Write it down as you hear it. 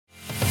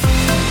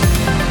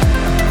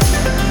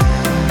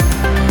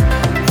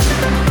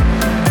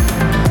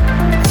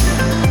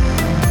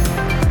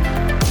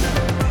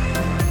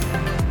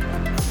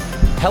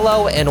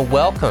Hello and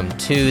welcome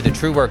to the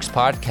True Works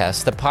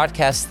Podcast, the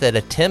podcast that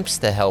attempts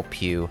to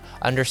help you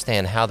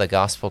understand how the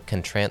gospel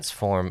can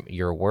transform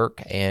your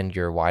work and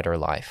your wider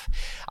life.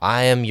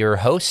 I am your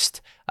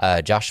host,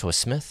 Joshua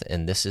Smith,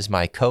 and this is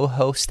my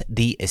co-host,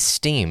 the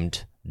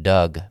esteemed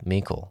Doug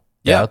Meikle.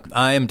 Yeah, Doug?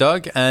 I am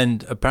Doug,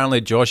 and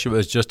apparently Joshua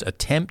is just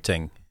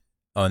attempting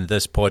on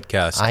this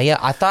podcast.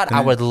 I thought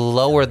I would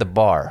lower the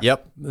bar.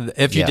 Yep.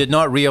 If you did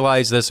not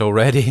realize this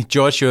already,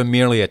 Joshua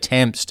merely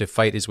attempts to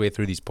fight his way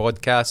through these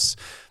podcasts,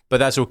 but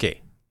that's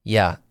okay.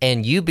 Yeah,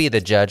 and you be the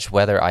judge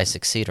whether I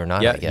succeed or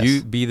not, I guess.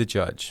 You be the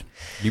judge.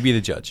 You be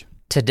the judge.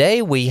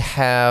 Today we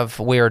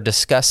are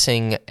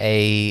discussing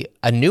a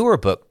newer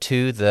book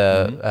to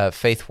the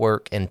Faith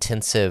Work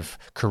Intensive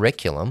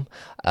curriculum,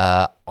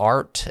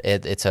 Art.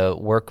 It's a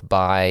work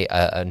by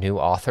a new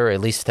author, at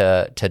least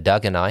to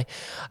Doug and I,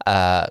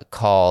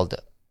 called,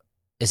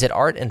 is it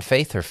Art and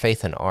Faith or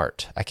Faith and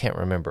Art? I can't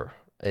remember.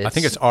 I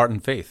think it's Art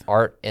and Faith.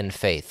 Art and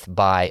Faith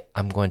by,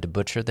 I'm going to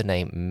butcher the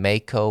name,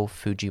 Meiko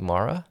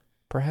Fujimura,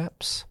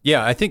 perhaps?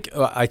 Yeah, I think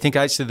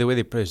actually the way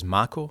they put it is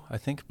Mako, I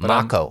think.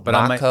 Mako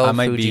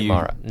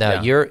Fujimura.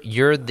 No,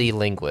 you're the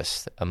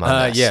linguist among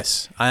us.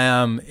 Yes, I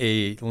am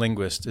a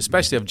linguist,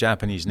 especially of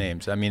Japanese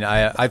names. I mean,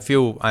 I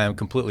feel I am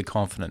completely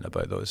confident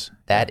about those.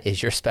 That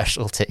is your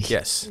specialty.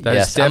 Yes, that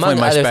is definitely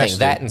among my other specialty. things,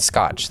 that and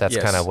Scotch. That's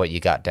kind of what you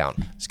got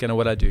down. It's kind of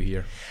what I do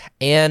here.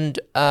 And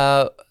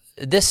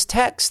this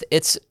text,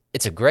 it's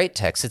a great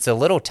text. It's a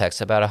little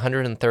text, about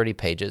 130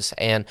 pages.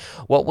 And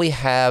what we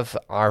have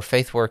our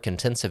Faith Work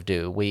Intensive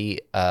do, we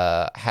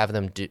have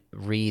them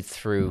read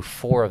through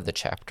 4 of the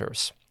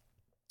chapters.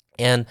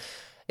 And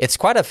it's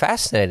quite a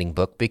fascinating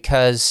book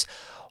because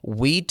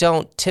we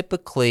don't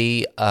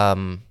typically,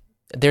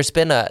 there's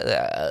been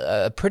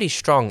a pretty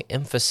strong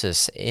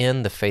emphasis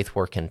in the Faith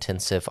Work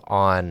Intensive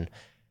on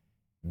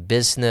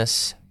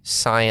business,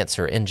 science,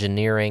 or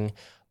engineering,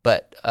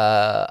 but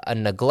a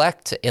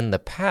neglect in the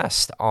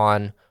past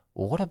on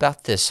what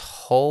about this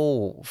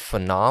whole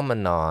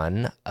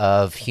phenomenon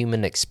of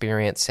human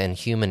experience and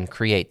human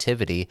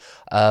creativity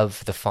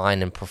of the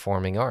fine and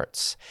performing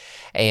arts?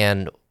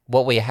 And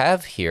what we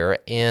have here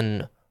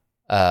in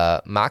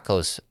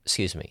Mako's,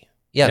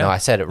 I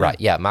said it right.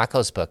 Yeah,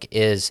 Mako's book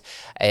is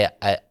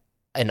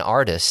an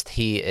artist.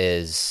 He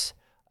is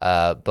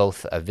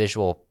both a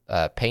visual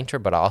painter,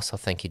 but I also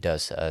think he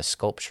does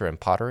sculpture and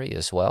pottery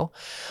as well.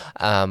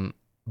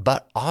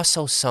 But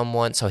also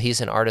someone, so he's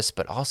an artist,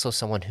 but also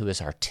someone who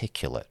is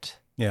articulate.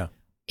 Yeah.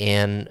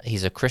 And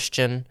he's a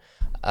Christian,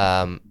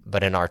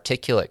 but an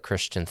articulate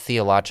Christian,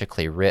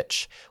 theologically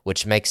rich,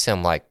 which makes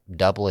him like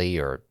doubly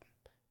or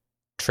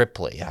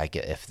triply, I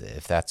guess,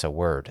 if that's a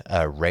word,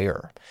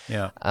 rare.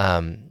 Yeah.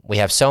 We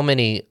have so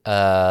many,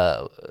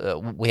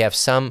 we have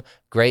some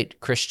great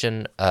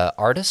Christian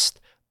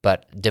artists,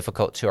 but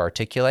difficult to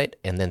articulate,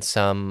 and then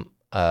some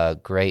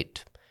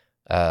great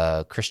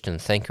Christian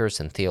thinkers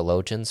and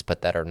theologians,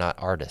 but that are not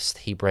artists.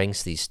 He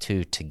brings these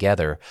two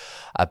together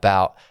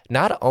about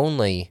not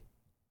only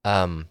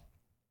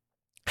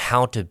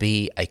how to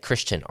be a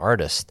Christian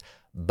artist,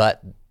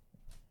 but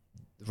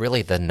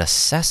really the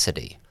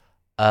necessity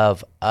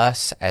of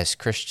us as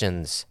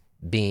Christians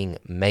being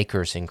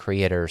makers and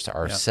creators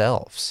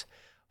ourselves.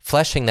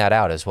 Fleshing that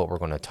out is what we're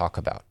going to talk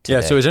about today.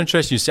 Yeah, so it's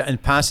interesting you said in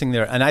passing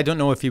there, and I don't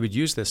know if he would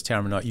use this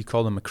term or not. You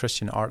call him a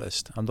Christian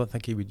artist. I don't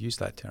think he would use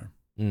that term.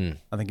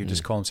 I think he'd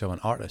just call himself an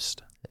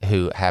artist.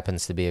 Who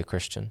happens to be a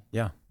Christian?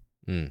 Yeah.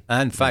 And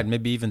in fact,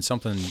 maybe even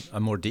a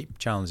more deep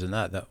challenge than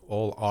that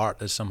all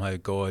art is somehow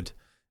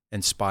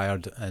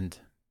God-inspired. And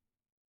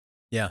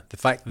the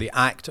fact that the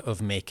act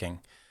of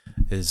making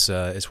is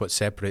what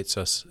separates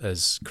us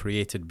as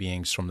created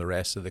beings from the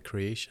rest of the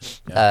creation.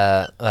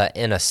 Yeah.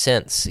 In a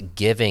sense,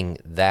 giving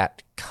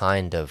that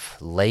kind of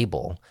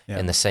label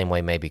in the same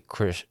way maybe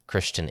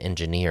Christian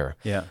engineer.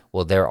 Yeah.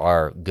 Well, there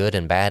are good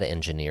and bad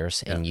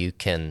engineers, and you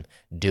can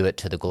do it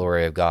to the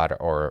glory of God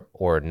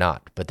or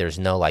not. But there's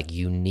no like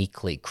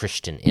uniquely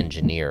Christian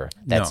engineer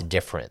that's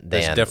different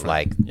than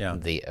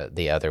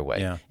the other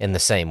way. Yeah. In the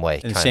same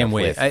way. In the same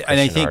way. And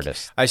I think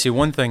artists. I say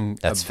one thing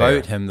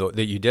about him though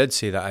that you did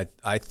say that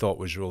I thought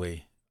was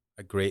really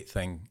a great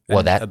thing.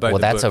 That's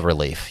book. A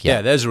relief.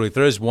 Yeah, there's a relief.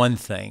 There is one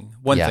thing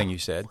you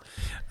said,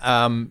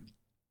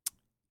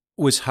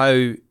 was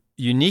how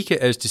unique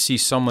it is to see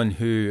someone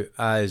who,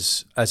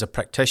 as a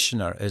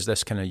practitioner, is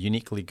this kind of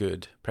uniquely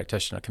good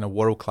practitioner, kind of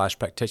world-class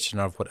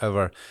practitioner of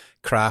whatever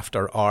craft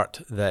or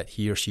art that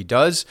he or she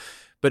does,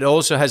 but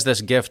also has this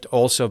gift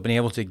also of being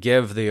able to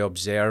give the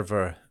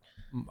observer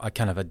a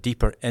kind of a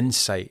deeper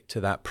insight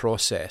to that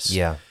process.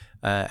 Yeah.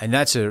 And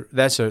that's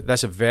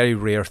a very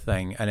rare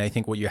thing. And I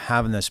think what you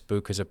have in this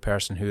book is a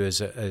person who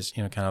is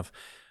kind of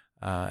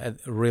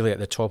really at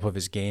the top of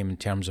his game in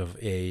terms of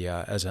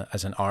as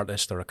an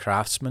artist or a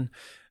craftsman,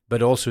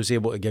 but also is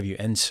able to give you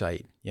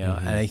insight.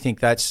 And I think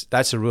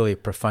that's a really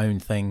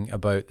profound thing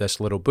about this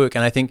little book.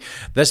 And I think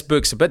this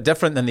book's a bit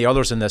different than the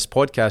others in this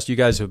podcast. You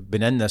guys have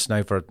been in this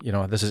now for,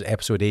 this is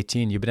episode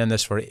 18. You've been in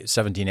this for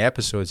 17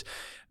 episodes.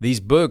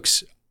 These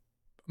books,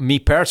 me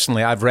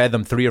personally, I've read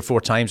them 3 or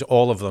 4 times,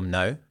 all of them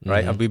now,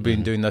 right? We've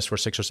been doing this for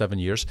 6 or 7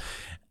 years.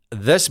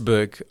 This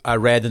book I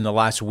read in the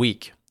last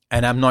week,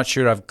 and I'm not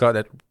sure I've got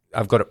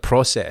it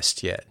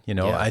processed yet.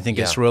 I think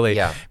it's really,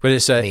 but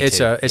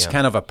it's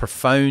kind of a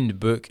profound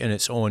book in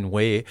its own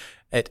way.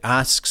 It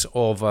asks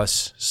of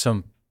us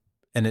some,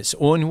 in its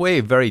own way,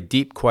 very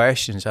deep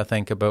questions, I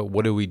think, about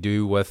what do we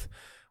do with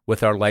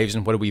our lives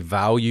and what do we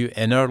value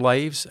in our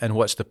lives and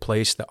what's the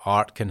place that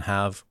art can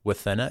have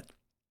within it.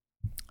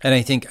 And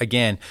I think,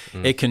 again,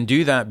 it can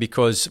do that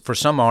because for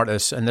some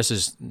artists, and this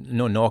is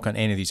no knock on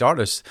any of these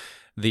artists,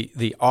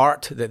 the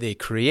art that they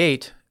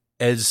create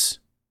is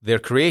their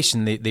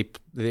creation. They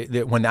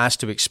when asked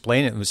to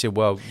explain it, they say,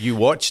 "Well, you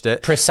watched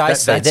it."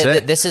 Precisely. That's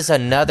it. This is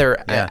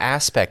another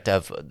aspect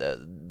of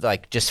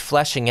just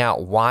fleshing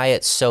out why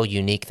it's so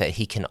unique that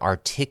he can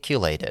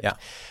articulate it. Yeah.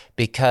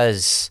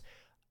 Because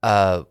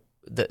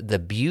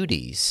the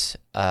beauties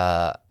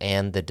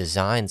and the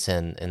designs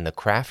and the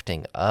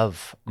crafting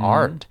of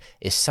art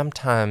is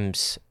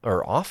sometimes,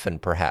 or often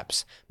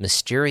perhaps,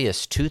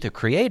 mysterious to the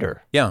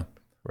creator. Yeah.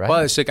 Right. Well,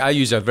 it's like I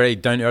use a very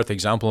down-to-earth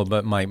example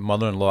about my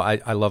mother-in-law.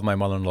 I love my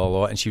mother-in-law a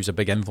lot, and she was a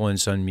big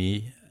influence on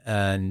me.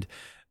 And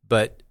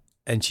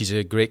she's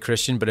a great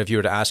Christian, but if you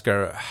were to ask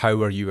her,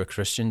 how are you a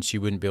Christian, she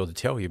wouldn't be able to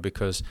tell you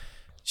because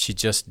she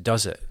just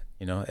does it.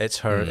 It's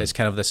her. It's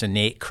kind of this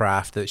innate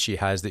craft that she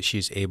has that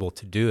she's able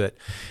to do it.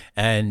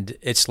 And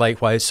it's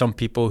like why some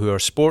people who are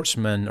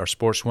sportsmen or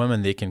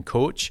sportswomen, they can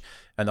coach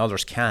and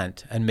others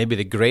can't. And maybe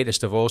the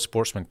greatest of all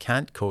sportsmen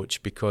can't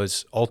coach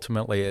because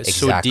ultimately it's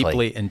so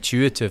deeply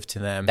intuitive to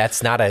them.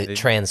 That's not a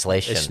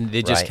translation.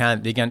 They just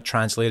can't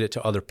translate it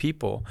to other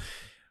people.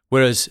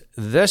 Whereas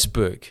this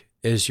book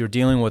is you're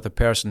dealing with a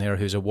person there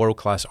who's a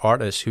world-class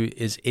artist who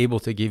is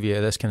able to give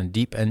you this kind of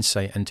deep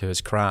insight into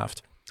his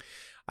craft.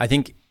 I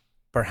think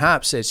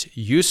perhaps it's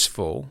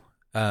useful,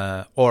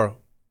 or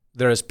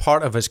there is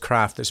part of his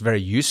craft that's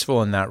very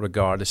useful in that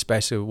regard,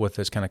 especially with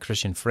this kind of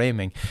Christian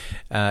framing.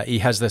 He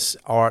has this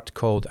art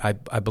called, I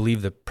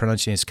believe the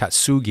pronunciation is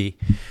katsugi.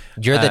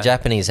 You're the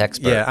Japanese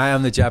expert. Yeah, I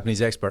am the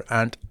Japanese expert,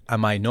 and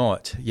am I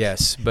not?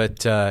 Yes,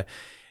 but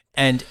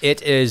and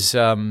it is.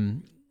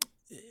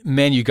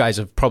 Many of you guys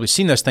have probably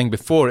seen this thing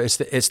before. It's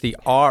the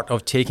art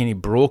of taking a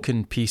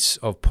broken piece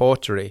of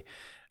pottery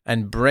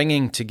and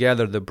bringing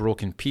together the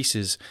broken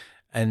pieces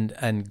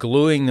and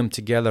gluing them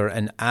together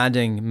and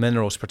adding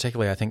minerals,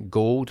 particularly I think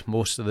gold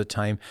most of the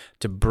time,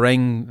 to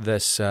bring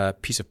this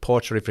piece of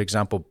pottery, for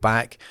example,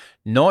 back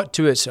not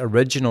to its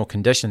original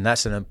condition.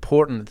 That's an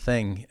important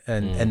thing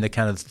in the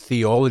kind of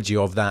theology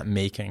of that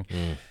making,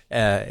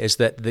 is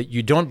that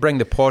you don't bring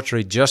the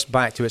pottery just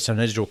back to its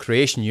original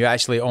creation. You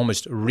actually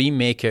almost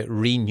remake it,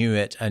 renew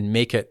it, and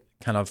make it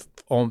kind of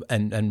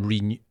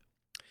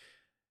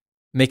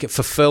make it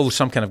fulfill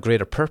some kind of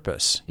greater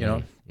purpose,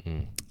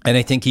 And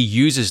I think he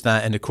uses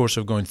that in the course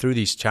of going through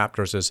these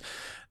chapters as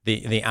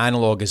the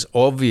analog is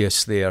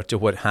obvious there to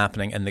what's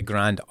happening in the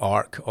grand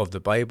arc of the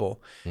Bible,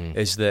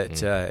 is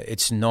that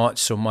it's not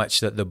so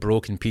much that the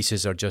broken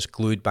pieces are just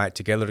glued back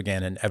together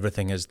again and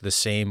everything is the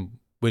same.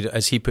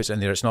 As he puts in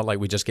there, it's not like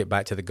we just get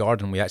back to the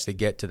garden. We actually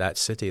get to that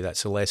city, that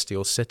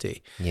celestial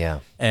city.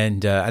 Yeah,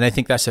 and I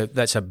think that's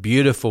a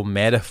beautiful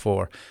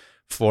metaphor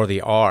for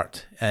the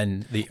art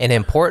and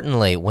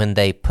importantly, when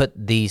they put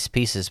these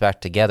pieces back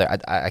together,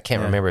 I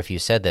can't remember if you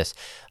said this.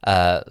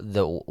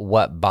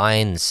 What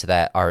binds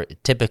that are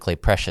typically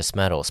precious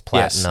metals,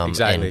 platinum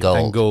and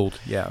gold.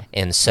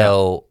 And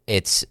so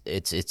it's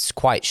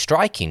quite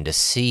striking to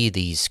see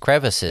these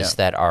crevices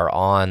that are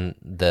on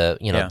the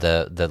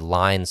the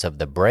lines of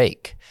the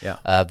break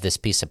of this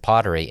piece of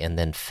pottery, and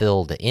then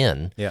filled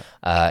in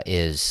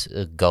is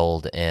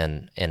gold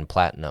and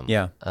platinum.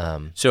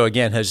 So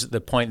again,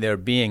 the point there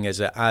being is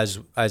that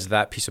as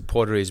that piece of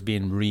pottery is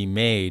being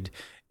remade,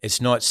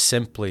 it's not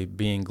simply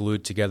being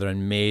glued together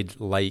and made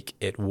like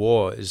it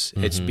was.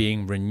 It's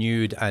being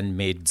renewed and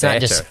made better.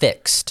 It's not just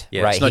fixed,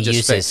 right? It's not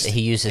just fixed.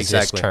 He uses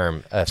this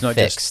term, it's not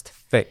fixed. Just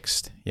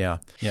fixed, yeah.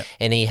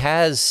 And he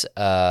has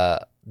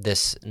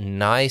this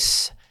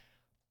nice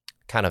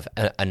kind of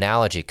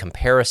analogy,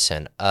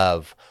 comparison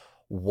of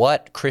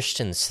what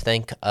Christians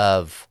think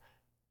of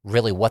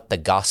really what the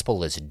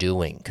gospel is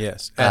doing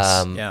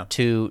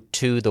to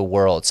the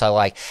world. So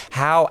like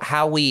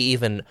how we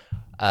even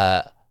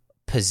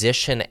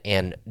position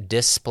and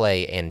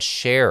display and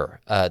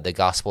share the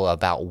gospel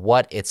about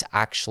what it's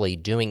actually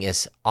doing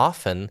is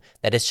often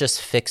that it's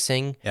just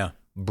fixing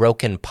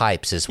broken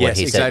pipes is what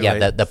he said.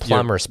 Yeah, the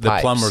plumber's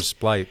pipes. The plumber's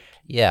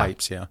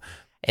pipes,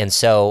 And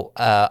so,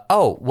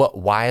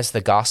 why is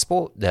the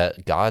gospel,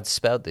 God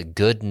spelled the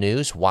good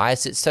news? Why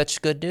is it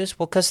such good news?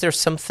 Well, because there's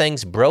some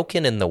things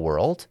broken in the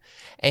world,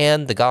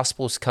 and the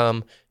gospel's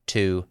come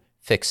to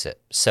fix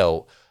it.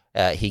 So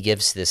he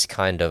gives this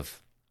kind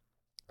of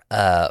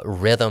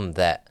rhythm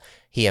that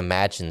he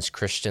imagines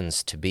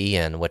Christians to be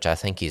in, which I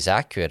think he's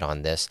accurate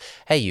on this.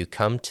 Hey, you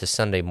come to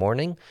Sunday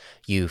morning,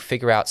 you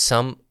figure out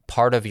some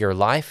part of your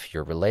life,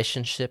 your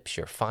relationships,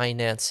 your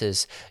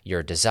finances,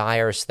 your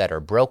desires that are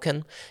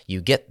broken.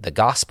 You get the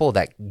gospel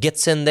that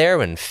gets in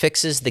there and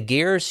fixes the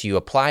gears. You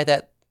apply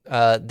that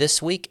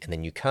this week, and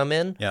then you come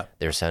in, Yeah.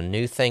 there's a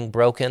new thing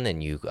broken,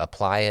 and you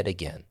apply it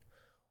again.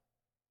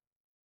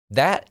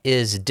 That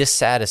is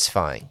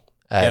dissatisfying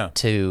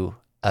to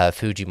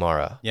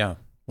Fujimura. Yeah.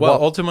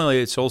 Well,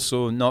 ultimately, it's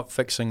also not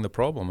fixing the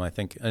problem, I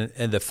think,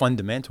 and the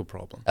fundamental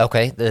problem.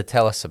 Okay,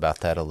 tell us about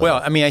that a little.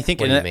 Well, I mean, I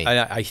think What do you mean?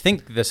 I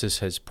think this is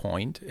his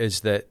point, is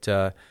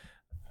that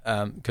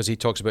because he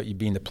talks about you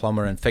being the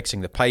plumber and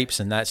fixing the pipes,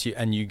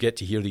 and you get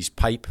to hear these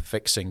pipe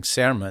fixing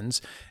sermons.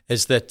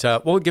 Is that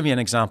well? I'll give you an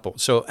example.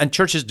 So, and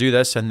churches do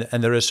this, and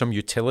there is some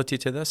utility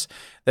to this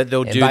that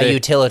they'll do. By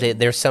utility,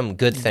 there's some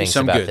good things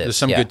about this. There's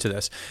some good to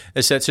this.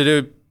 It's that to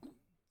do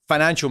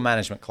financial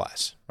management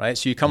class, right?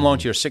 So you come along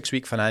to your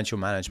 6-week financial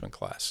management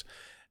class,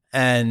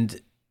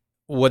 and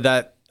with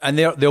that, and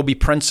there'll be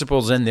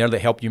principles in there that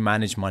help you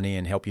manage money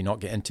and help you not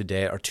get into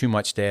debt or too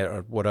much debt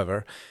or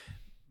whatever.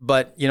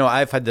 But,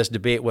 I've had this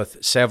debate with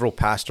several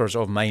pastors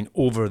of mine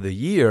over the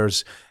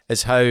years,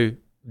 is how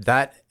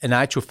that, in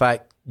actual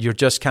fact, you're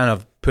just kind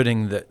of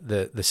putting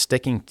the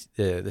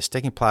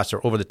sticking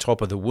plaster over the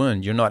top of the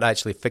wound. You're not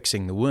actually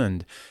fixing the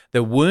wound.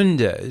 The wound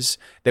is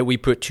that we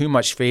put too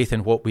much faith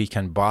in what we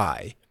can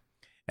buy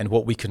and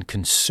what we can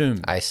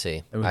consume. I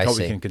see. And what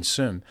we can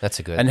consume. That's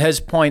a good. And his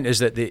point is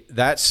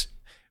that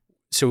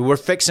so we're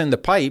fixing the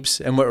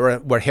pipes and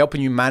we're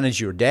helping you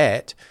manage your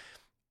debt.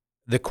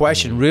 The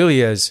question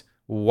really is,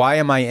 why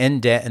am I in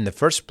debt in the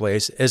first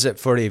place? Is it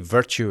for a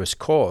virtuous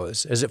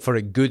cause? Is it for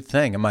a good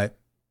thing?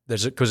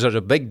 Because there's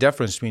a big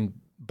difference between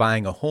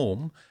buying a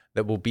home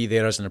that will be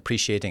there as an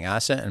appreciating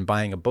asset and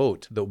buying a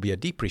boat that will be a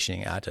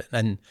depreciating asset.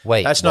 And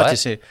wait, that's not to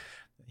say,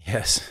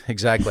 yes,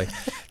 exactly.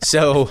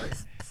 So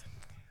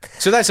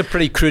that's a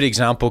pretty crude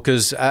example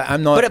because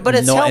I'm not. But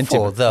it's not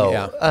helpful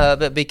though,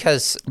 but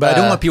because. But I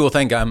don't want people to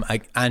think I'm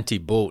like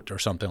anti-boat or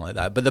something like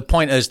that. But the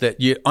point is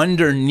that you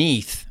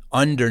underneath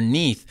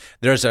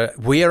there's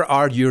where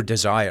are your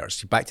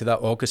desires? Back to that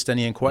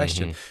Augustinian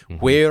question.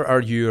 Where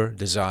are your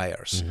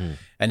desires?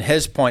 And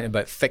his point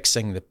about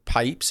fixing the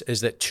pipes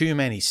is that too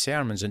many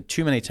sermons and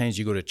too many times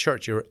you go to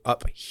church, you're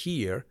up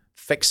here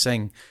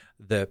fixing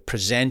the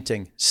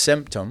presenting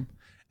symptom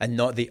and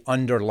not the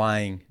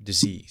underlying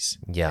disease.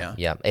 Yeah.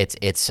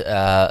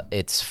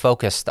 It's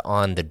focused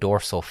on the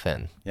dorsal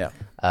fin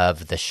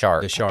of the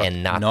shark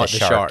and not the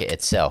shark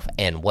itself.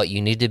 And what you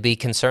need to be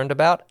concerned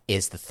about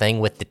is the thing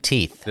with the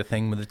teeth. The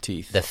thing with the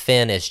teeth. The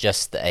fin is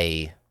just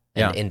an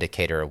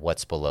indicator of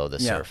what's below the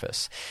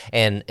surface.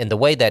 And the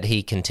way that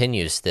he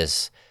continues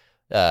this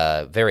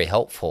very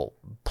helpful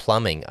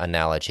plumbing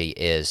analogy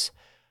is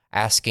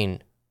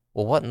asking,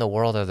 well, what in the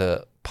world are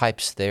the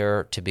pipes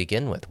there to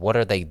begin with? What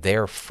are they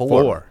there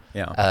for?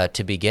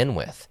 To begin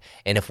with?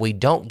 And if we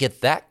don't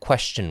get that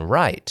question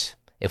right,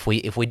 if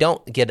we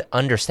don't get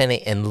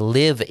understanding and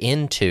live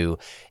into,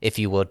 if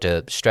you will,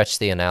 to stretch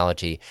the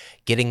analogy,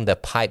 getting the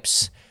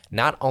pipes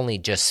not only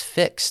just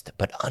fixed,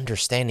 but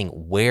understanding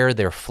where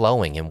they're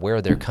flowing and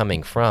where they're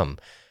coming from,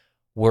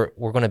 we're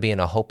going to be in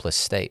a hopeless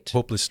state.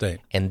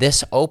 And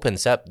this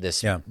opens up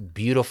this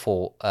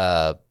beautiful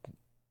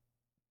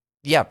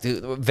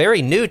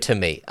very new to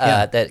me,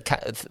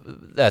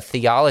 that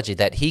theology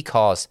that he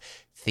calls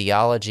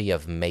theology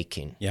of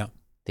making.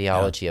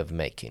 Theology of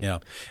making.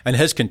 And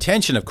his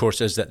contention, of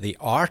course, is that the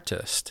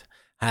artist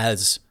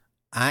has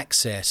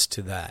access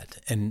to that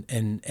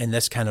in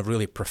this kind of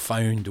really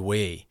profound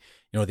way.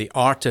 The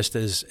artist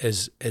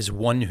is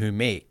one who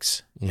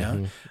makes,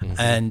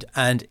 and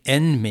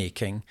in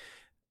making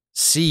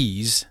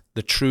sees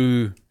the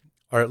true,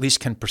 or at least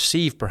can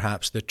perceive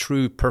perhaps the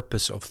true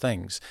purpose of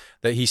things,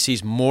 that he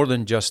sees more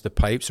than just the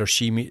pipes, or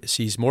she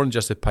sees more than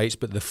just the pipes,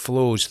 but the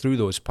flows through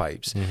those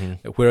pipes.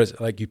 Whereas,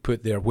 like you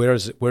put there, where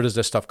does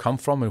this stuff come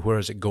from and where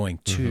is it going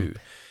to?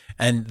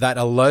 And that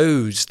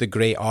allows the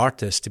great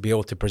artist to be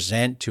able to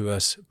present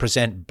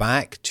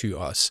back to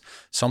us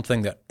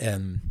something that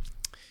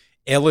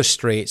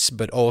illustrates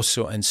but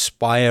also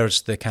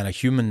inspires the kind of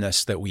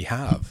humanness that we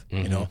have.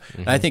 And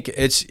I think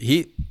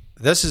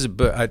this is a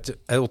bit,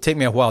 it'll take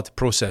me a while to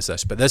process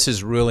this, but this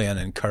is really an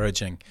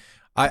encouraging.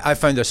 I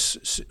found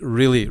this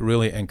really,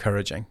 really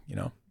encouraging,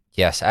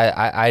 Yes,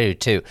 I do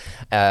too.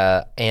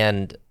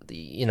 And,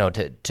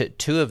 to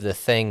two of the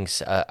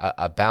things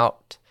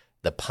about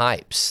the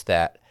pipes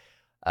that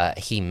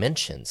he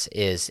mentions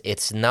is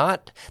it's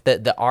not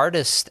that the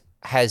artist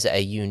has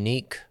a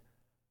unique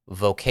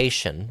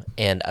vocation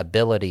and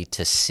ability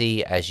to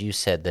see, as you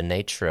said, the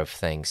nature of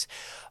things.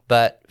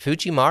 But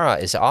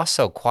Fujimura is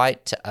also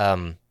quite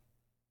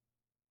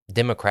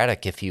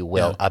democratic, if you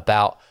will,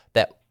 about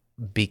that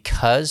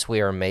because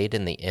we are made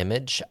in the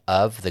image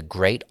of the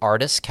great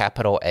artist,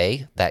 capital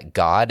A, that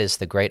God is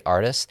the great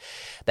artist,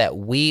 that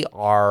we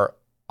are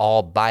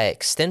all by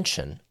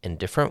extension, in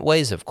different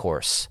ways, of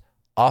course,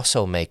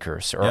 also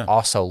makers or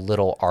also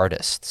little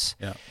artists.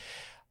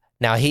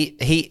 Now,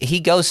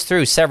 he goes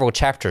through several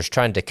chapters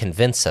trying to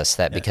convince us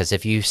that because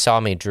if you saw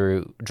me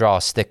draw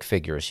stick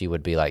figures, you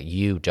would be like,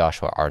 you,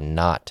 Joshua, are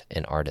not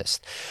an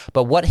artist.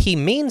 But what he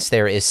means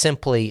there is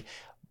simply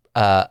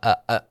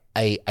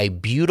a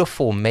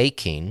beautiful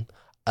making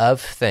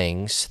of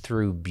things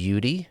through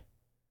beauty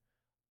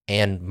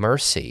and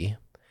mercy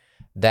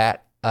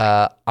that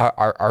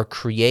are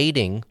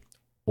creating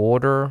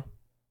order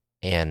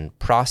and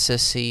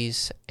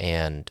processes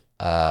and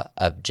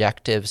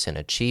objectives and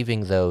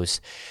achieving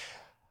those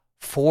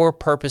for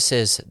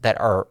purposes that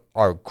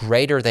are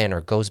greater than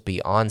or goes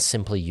beyond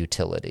simply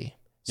utility.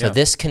 So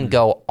this can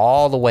go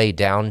all the way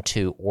down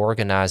to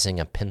organizing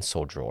a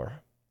pencil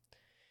drawer.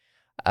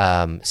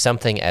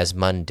 Something as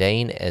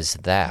mundane as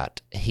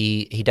that.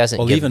 He doesn't.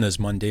 Well, even as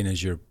mundane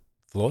as your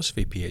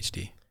philosophy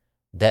PhD.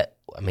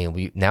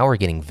 Now we're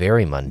getting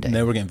very mundane.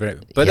 Now we're getting very.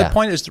 But the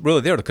point is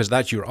really there because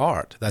that's your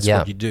art. That's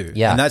what you do.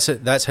 Yeah. And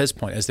that's his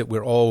point, is that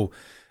we're all,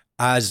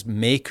 as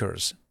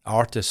makers,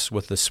 artists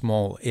with the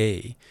small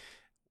a.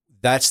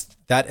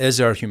 That is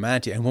our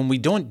humanity, and when we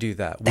don't do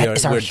that,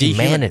 we're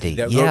humanity.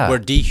 We're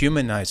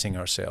dehumanizing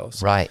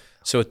ourselves. Right.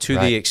 So to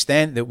the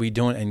extent that we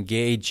don't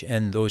engage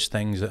in those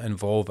things that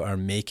involve our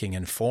making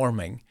and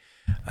forming,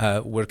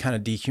 we're kind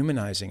of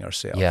dehumanizing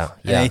ourselves. Yeah.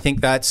 And I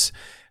think that's,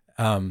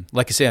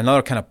 like I say,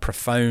 another kind of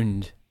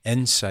profound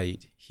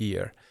insight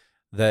here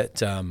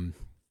that.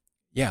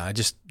 I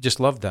just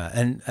love that,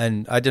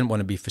 and I didn't want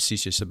to be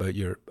facetious about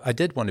I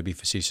did want to be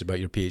facetious about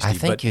your PhD. I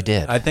think you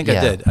did. I think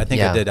I did.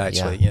 I did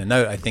actually. Yeah.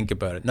 Now I think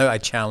about it. Now I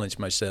challenge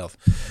myself,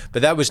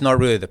 but that was not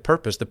really the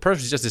purpose. The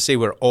purpose is just to say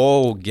we're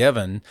all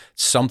given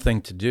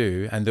something to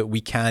do, and that we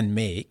can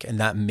make, and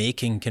that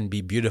making can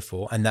be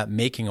beautiful, and that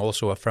making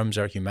also affirms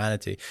our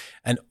humanity,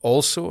 and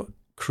also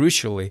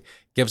crucially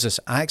gives us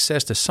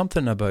access to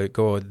something about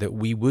God that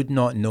we would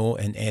not know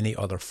in any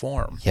other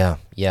form. Yeah.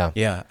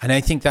 And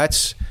I think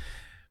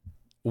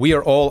we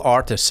are all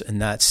artists in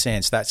that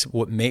sense. That's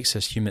what makes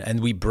us human, and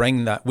we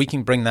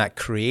can bring that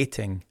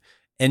creating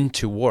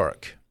into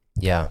work.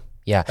 Yeah.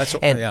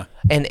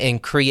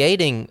 And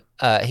creating.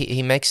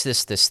 He makes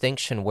this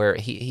distinction where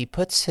he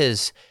puts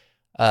his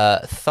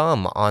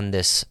thumb on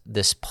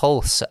this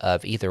pulse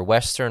of either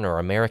Western or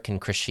American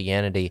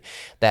Christianity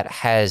that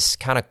has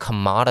kind of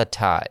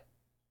commoditized.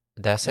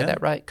 Did I say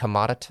that right?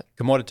 Commoditized.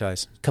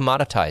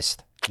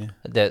 Yeah.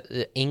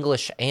 The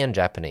English and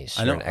Japanese.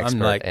 I know. You're an expert I'm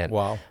like, and,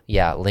 wow.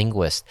 Yeah,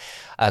 linguist.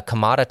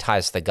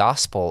 Commoditize the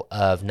gospel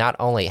of not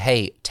only,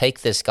 hey,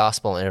 take this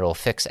gospel and it'll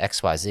fix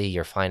XYZ,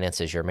 your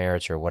finances, your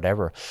marriage, or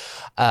whatever,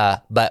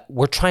 but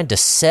we're trying to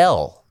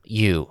sell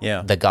you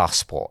the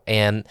gospel.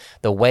 And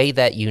the way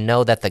that you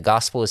know that the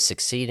gospel is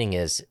succeeding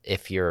is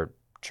if your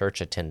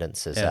church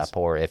attendance is up,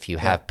 or if you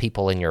have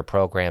people in your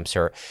programs,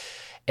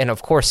 and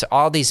of course,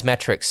 all these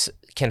metrics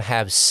can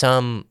have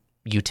some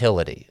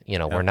utility.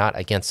 We're not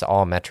against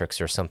all metrics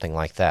or something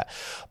like that.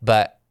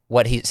 But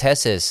what he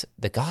says is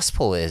the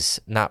gospel is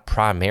not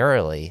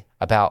primarily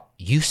about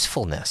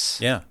usefulness.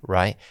 Yeah.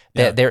 Right?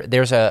 Yeah.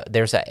 There's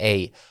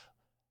a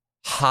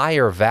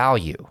higher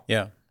value.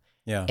 Yeah.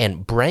 Yeah.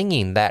 And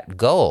bringing that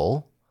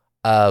goal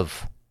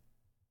of,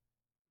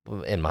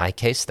 in my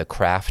case, the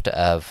craft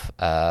of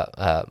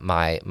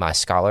my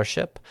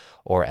scholarship,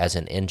 or as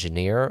an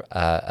engineer,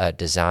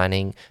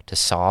 designing to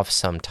solve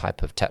some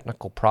type of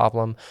technical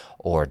problem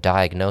or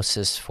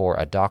diagnosis for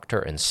a doctor,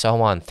 and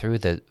so on through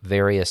the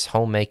various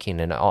homemaking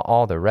and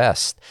all the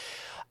rest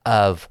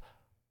of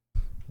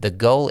the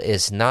goal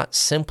is not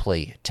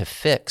simply to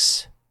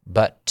fix,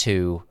 but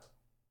to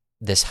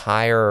this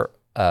higher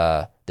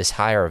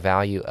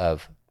value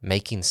of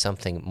making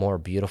something more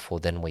beautiful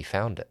than we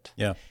found it.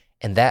 Yeah.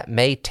 And that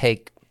may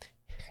take,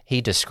 he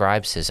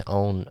describes his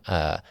own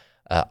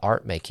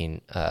art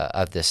making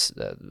of this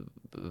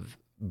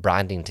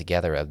binding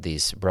together of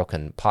these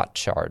broken pot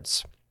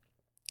shards,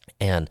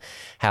 and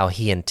how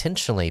he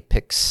intentionally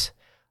picks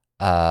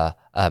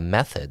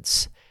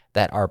methods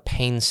that are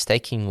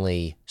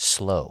painstakingly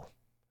slow.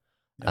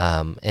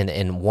 And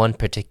in one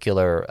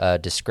particular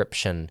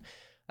description,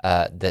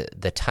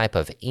 the type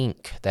of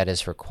ink that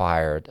is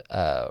required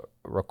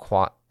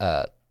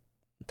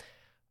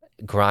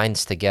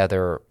grinds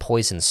together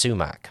poison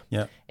sumac.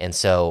 Yeah. And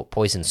so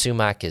poison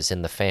sumac is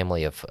in the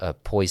family of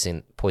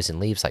poison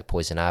leaves like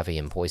poison ivy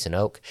and poison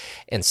oak.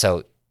 And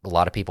so a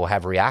lot of people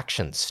have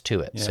reactions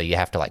to it. Yeah. So you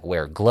have to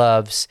wear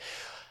gloves,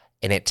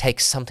 and it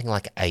takes something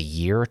like a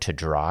year to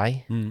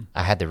dry.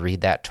 I had to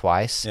read that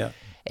twice. Yeah.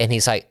 And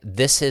he's like,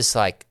 this is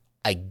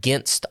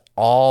against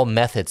all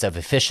methods of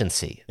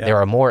efficiency. Yeah. There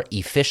are more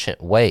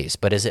efficient ways,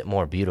 but is it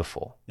more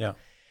beautiful? Yeah.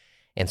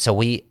 And so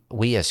we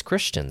as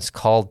Christians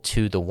called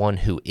to the one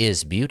who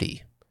is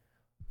beauty.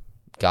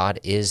 God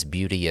is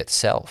beauty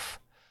itself.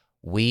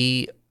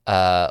 We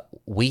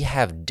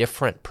have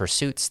different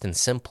pursuits than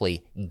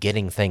simply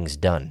getting things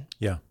done.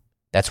 Yeah.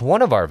 That's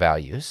one of our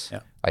values. Yeah.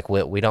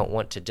 We don't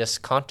want to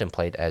just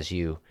contemplate, as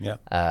you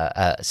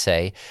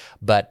say,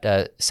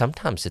 but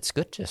sometimes it's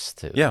good just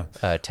to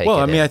take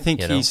it in. I think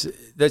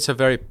that's a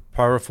very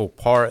powerful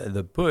part of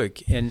the book,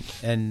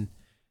 and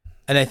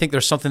I think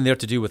there's something there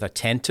to do with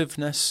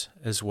attentiveness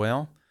as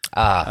well.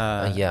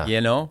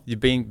 You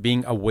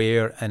being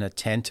aware and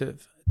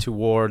attentive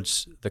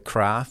towards the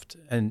craft,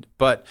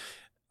 but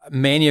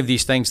many of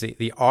these things,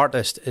 the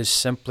artist is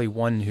simply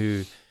one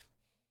who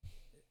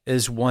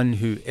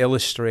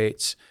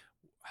illustrates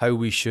how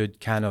we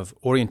should kind of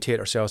orientate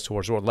ourselves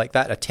towards the world. Like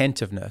that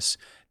attentiveness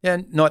Yeah,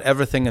 not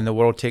everything in the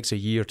world takes a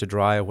year to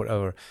dry or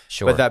whatever.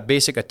 Sure. But that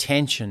basic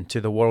attention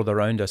to the world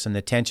around us and the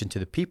attention to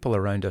the people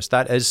around us,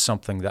 that is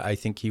something that I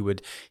think he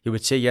would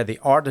say, yeah, the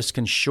artist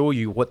can show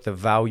you what the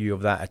value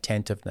of that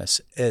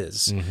attentiveness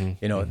is.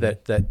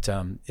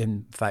 That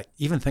in fact,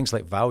 even things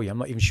like value, I'm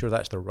not even sure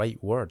that's the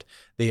right word,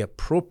 the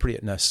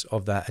appropriateness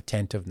of that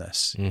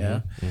attentiveness.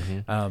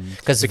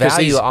 Because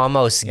value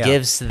almost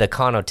gives the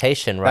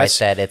connotation, right?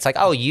 That it's like,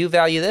 oh, you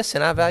value this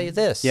and I value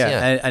this.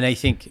 And I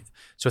think...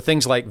 So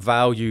things like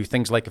value,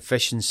 things like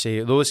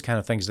efficiency, those kind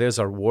of things, those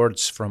are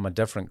words from a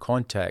different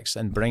context,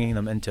 and bringing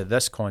them into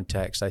this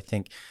context, I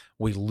think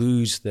we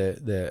lose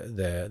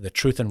the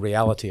truth and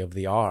reality of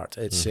the art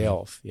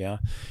itself. Yeah,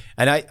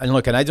 and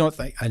I don't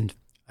think, and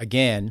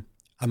again,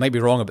 I might be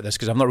wrong about this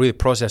because I've not really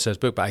processed this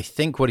book, but I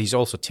think what he's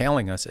also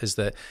telling us is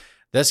that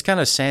this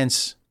kind of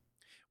sense,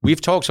 we've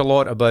talked a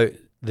lot about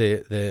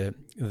the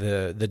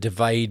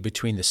divide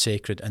between the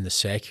sacred and the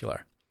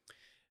secular.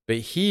 But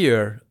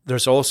here,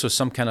 there's also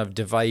some kind of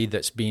divide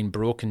that's being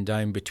broken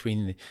down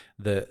between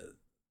the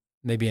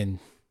maybe in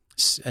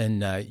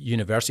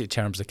university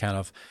terms, the kind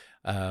of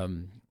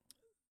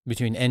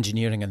between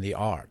engineering and the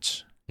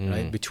arts,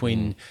 right?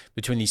 Between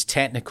these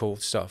technical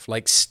stuff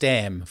like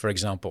STEM, for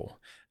example,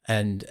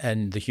 and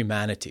the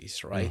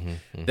humanities, right?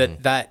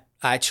 That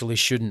actually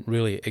shouldn't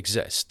really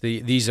exist.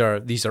 These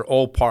are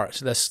all parts.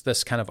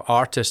 This kind of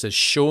artist is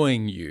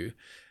showing you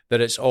that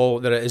it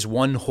is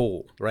one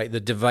whole, right? The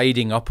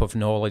dividing up of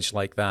knowledge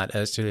like that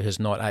has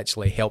not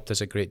actually helped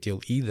us a great deal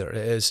either.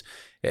 It's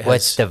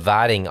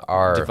dividing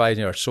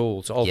our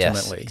souls ultimately.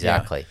 Yes,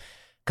 exactly.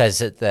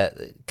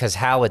 Because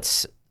how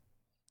it's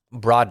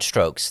broad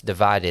strokes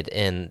divided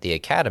in the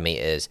academy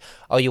is,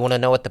 oh, you want to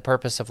know what the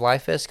purpose of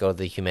life is? Go to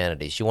the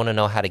humanities. You want to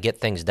know how to get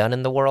things done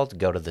in the world?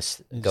 Go to the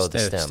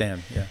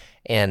STEM. Yeah.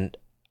 And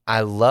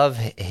I love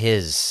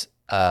his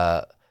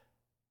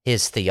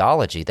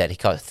theology that he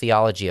calls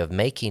theology of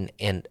making,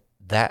 and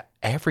that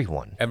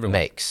everyone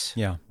makes.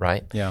 Yeah.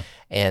 Right? Yeah.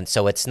 And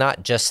so it's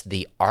not just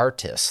the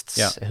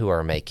artists who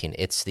are making,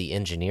 it's the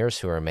engineers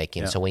who are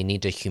making. So we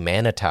need to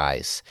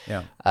humanitize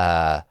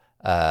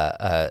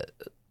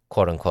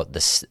quote unquote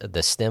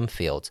the STEM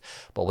fields,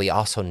 but we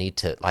also need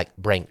to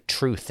bring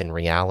truth and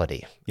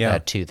reality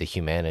to the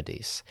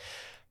humanities.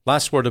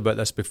 Last word about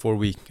this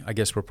before I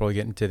guess we're probably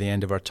getting to the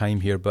end of our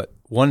time here, but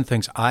one of the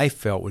things I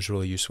felt was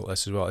really useful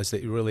as well is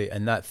that really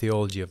in that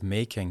theology of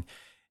making,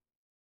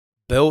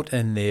 built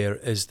in there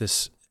is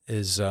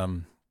it's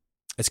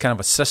kind of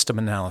a system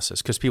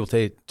analysis, because people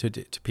to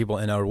people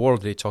in our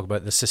world, they talk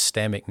about the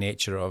systemic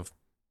nature of,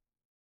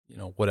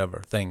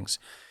 whatever things,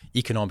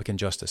 economic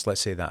injustice,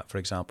 let's say that, for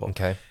example.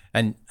 Okay.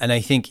 And I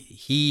think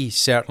he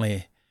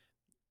certainly,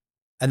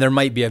 and there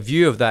might be a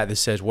view of that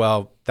says,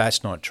 well,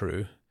 that's not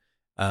true.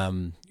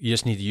 You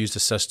just need to use the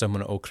system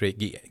and it will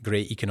create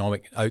great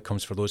economic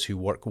outcomes for those who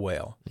work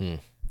well.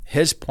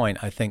 His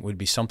point, I think, would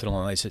be something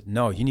along the lines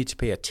no, you need to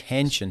pay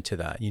attention to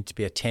that. You need to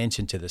pay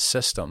attention to the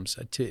systems,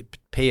 to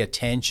pay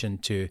attention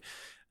to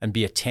and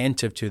be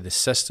attentive to the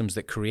systems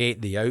that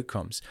create the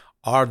outcomes.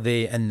 Are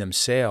they in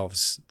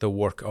themselves the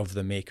work of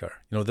the maker?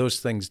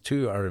 Those things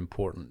too are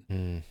important.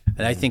 And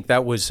I think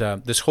that was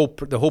the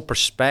whole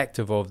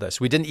perspective of this.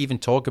 We didn't even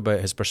talk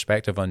about his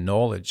perspective on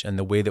knowledge and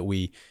the way that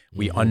we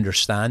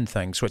understand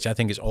things, which I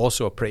think is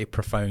also a pretty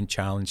profound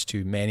challenge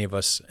to many of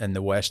us in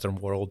the Western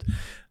world,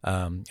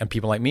 and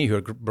people like me who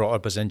are brought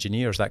up as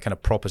engineers. That kind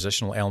of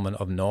propositional element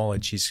of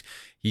knowledge, he's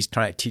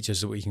trying to teach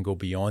us that we can go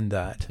beyond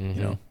that.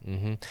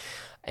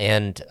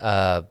 And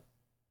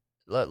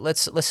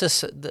let's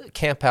just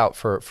camp out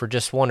for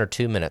just 1 or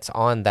 2 minutes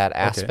on that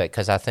aspect,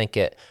 because I think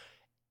it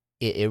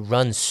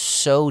runs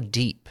so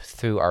deep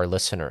through our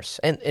listeners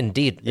and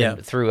indeed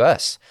through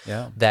us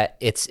that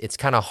it's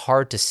kind of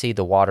hard to see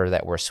the water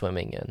that we're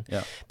swimming in.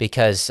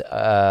 Because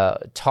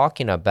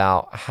talking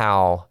about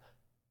how,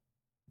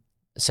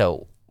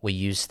 so we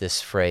use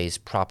this phrase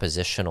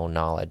propositional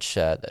knowledge,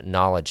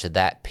 knowledge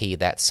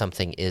that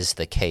something is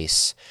the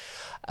case,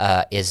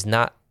 is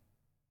not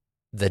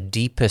the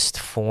deepest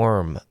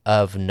form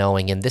of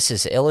knowing, and this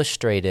is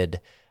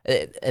illustrated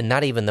and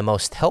not even the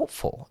most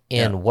helpful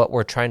in what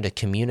we're trying to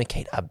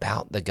communicate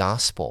about the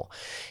gospel.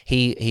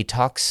 He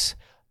talks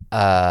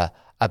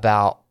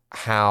about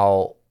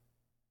how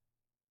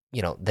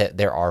that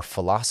there are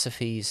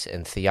philosophies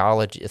and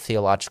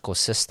theological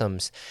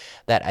systems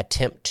that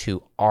attempt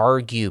to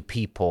argue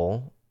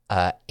people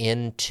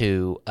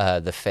into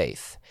the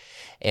faith,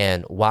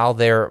 and while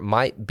there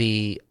might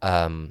be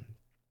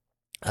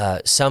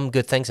some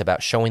good things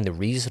about showing the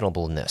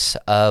reasonableness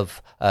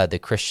of the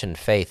Christian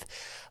faith,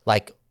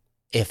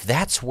 if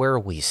that's where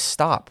we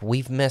stop,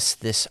 we've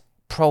missed this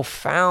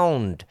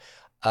profound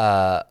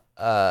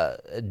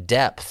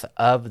depth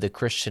of the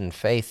Christian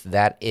faith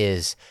that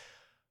is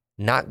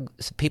not,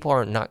 people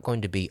are not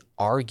going to be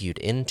argued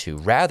into.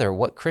 Rather,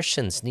 what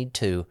Christians need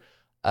to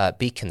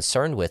be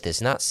concerned with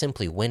is not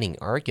simply winning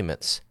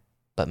arguments,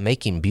 but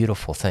making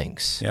beautiful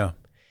things.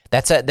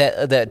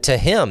 To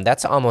him,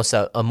 that's almost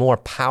a more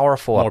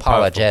powerful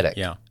apologetic.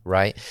 Yeah.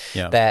 Right?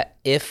 Yeah. That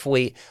if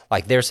we,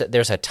 like, there's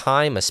a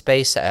time, a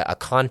space, a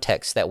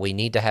context that we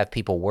need to have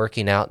people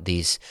working out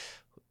these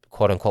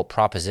quote-unquote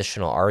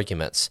propositional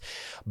arguments,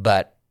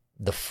 but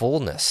the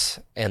fullness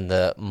and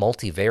the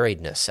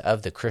multivariedness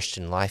of the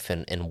Christian life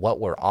and what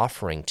we're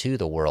offering to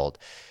the world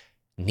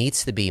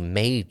needs to be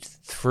made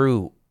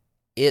through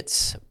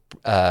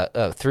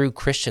through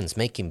Christians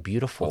making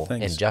beautiful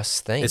and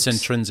just things. It's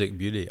intrinsic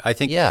beauty. I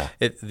think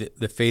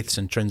the faith's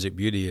intrinsic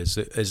beauty is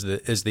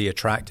the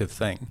attractive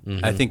thing.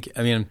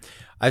 Mm-hmm.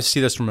 I see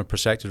this from a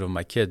perspective of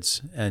my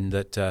kids, and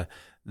that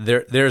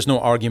there is no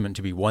argument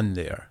to be won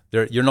there.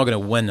 You're not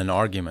going to win an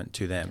argument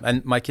to them.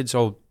 And my kids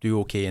all do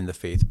okay in the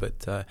faith,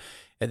 but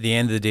at the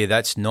end of the day,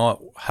 that's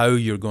not how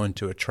you're going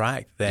to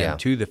attract them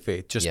to the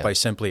faith, just by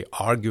simply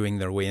arguing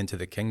their way into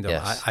the kingdom.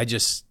 Yes. I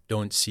just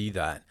don't see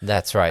that.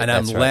 That's right. And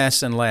I'm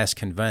less and less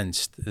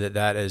convinced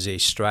that is a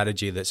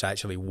strategy that's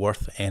actually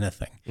worth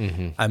anything.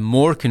 Mm-hmm. I'm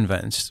more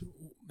convinced,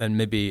 and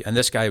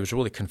this guy was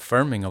really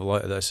confirming a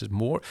lot of this, is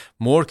more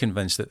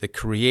convinced that the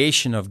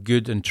creation of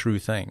good and true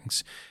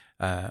things,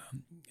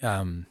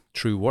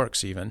 true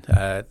works even,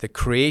 the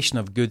creation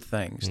of good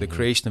things, the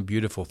creation of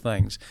beautiful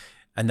things,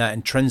 and that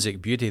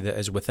intrinsic beauty that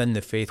is within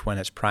the faith when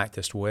it's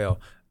practiced well,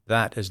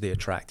 that is the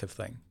attractive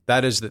thing.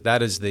 That is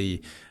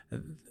the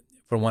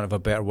for want of a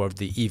better word,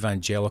 the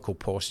evangelical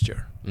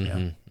posture.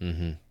 Mm-hmm,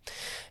 mm-hmm.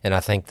 And I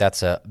think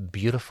that's a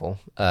beautiful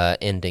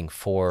ending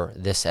for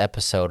this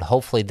episode.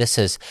 Hopefully this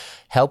has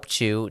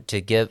helped you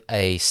to give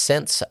a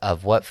sense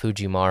of what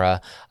Fujimura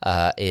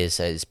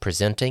is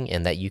presenting,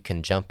 and that you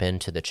can jump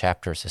into the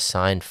chapters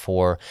assigned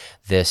for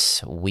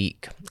this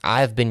week.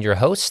 I've been your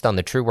host on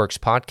the True Works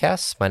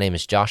podcast. My name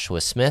is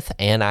Joshua Smith,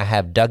 and I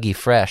have Dougie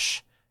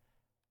Fresh.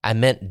 I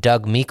meant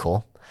Doug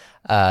Meikle.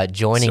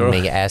 Joining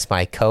me as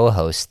my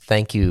co-host.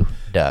 Thank you,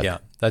 Doug. Yeah,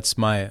 that's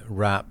my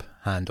rap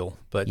handle,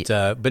 but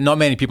not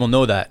many people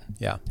know that.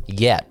 Yeah,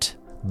 yet,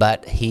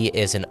 but he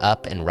is an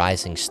up and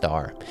rising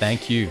star.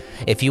 Thank you.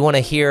 If you want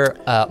to hear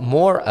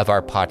more of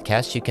our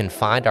podcast, you can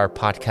find our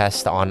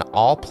podcast on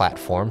all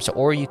platforms,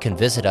 or you can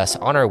visit us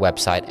on our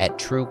website at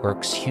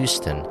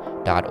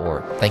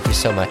trueworkshouston.org. Thank you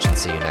so much, and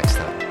see you next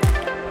time.